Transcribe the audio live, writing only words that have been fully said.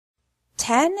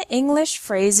10 English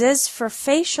phrases for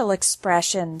facial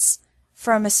expressions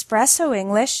from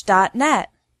espressoenglish.net.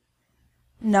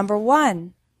 Number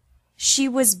 1. She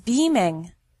was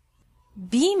beaming.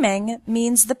 Beaming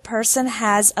means the person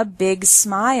has a big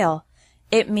smile.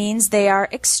 It means they are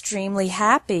extremely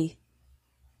happy.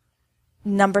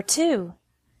 Number 2.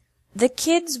 The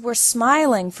kids were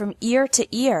smiling from ear to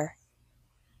ear.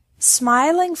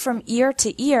 Smiling from ear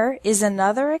to ear is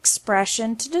another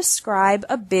expression to describe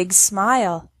a big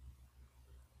smile.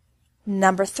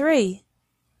 Number 3.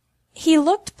 He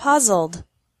looked puzzled.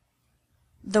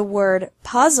 The word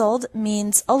puzzled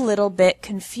means a little bit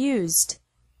confused.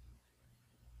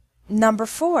 Number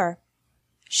 4.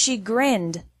 She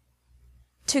grinned.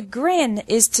 To grin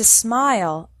is to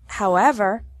smile.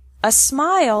 However, a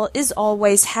smile is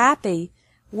always happy,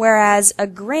 whereas a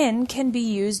grin can be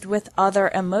used with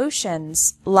other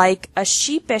emotions, like a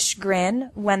sheepish grin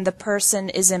when the person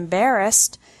is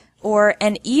embarrassed, or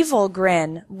an evil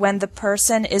grin when the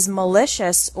person is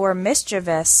malicious or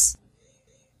mischievous.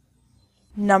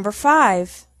 Number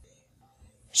 5.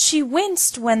 She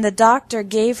winced when the doctor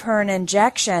gave her an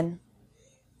injection.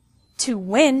 To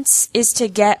wince is to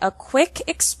get a quick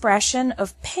expression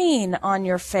of pain on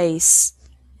your face.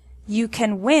 You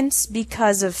can wince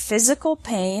because of physical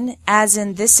pain, as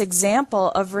in this example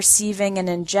of receiving an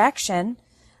injection,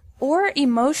 or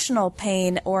emotional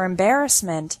pain or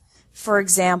embarrassment. For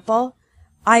example,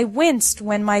 I winced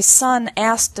when my son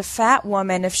asked a fat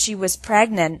woman if she was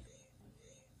pregnant.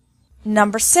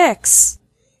 Number 6.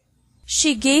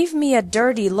 She gave me a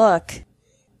dirty look.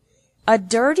 A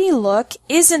dirty look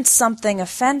isn't something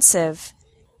offensive.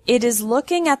 It is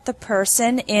looking at the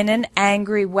person in an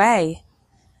angry way.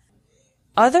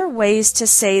 Other ways to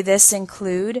say this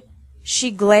include,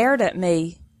 she glared at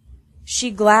me, she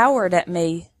glowered at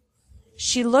me,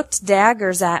 she looked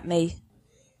daggers at me.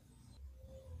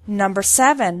 Number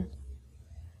 7.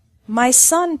 My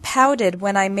son pouted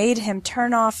when I made him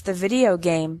turn off the video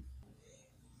game.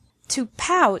 To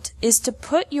pout is to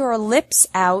put your lips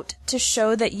out to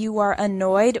show that you are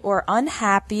annoyed or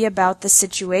unhappy about the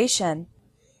situation.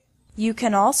 You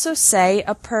can also say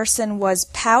a person was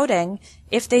pouting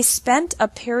if they spent a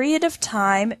period of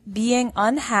time being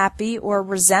unhappy or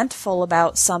resentful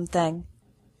about something.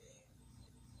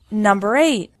 Number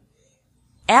 8.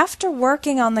 After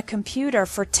working on the computer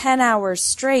for 10 hours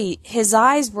straight, his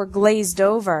eyes were glazed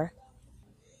over.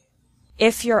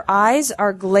 If your eyes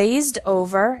are glazed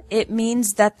over, it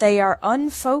means that they are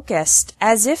unfocused,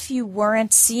 as if you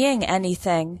weren't seeing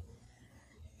anything.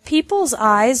 People's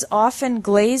eyes often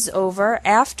glaze over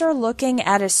after looking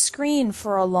at a screen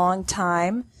for a long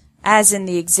time, as in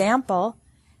the example,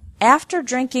 after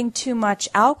drinking too much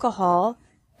alcohol,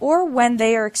 or when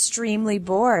they are extremely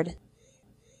bored.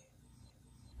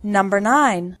 Number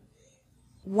 9.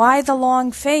 Why the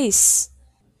long face?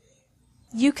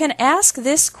 You can ask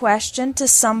this question to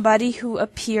somebody who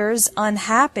appears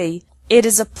unhappy. It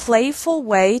is a playful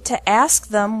way to ask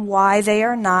them why they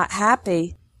are not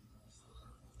happy.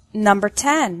 Number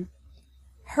 10.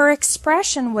 Her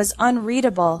expression was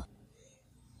unreadable.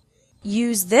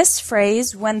 Use this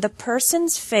phrase when the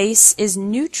person's face is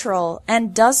neutral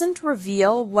and doesn't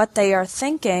reveal what they are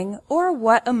thinking or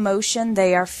what emotion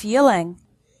they are feeling.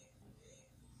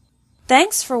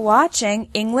 Thanks for watching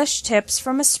English Tips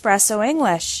from Espresso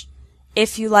English.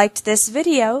 If you liked this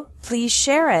video, please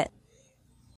share it.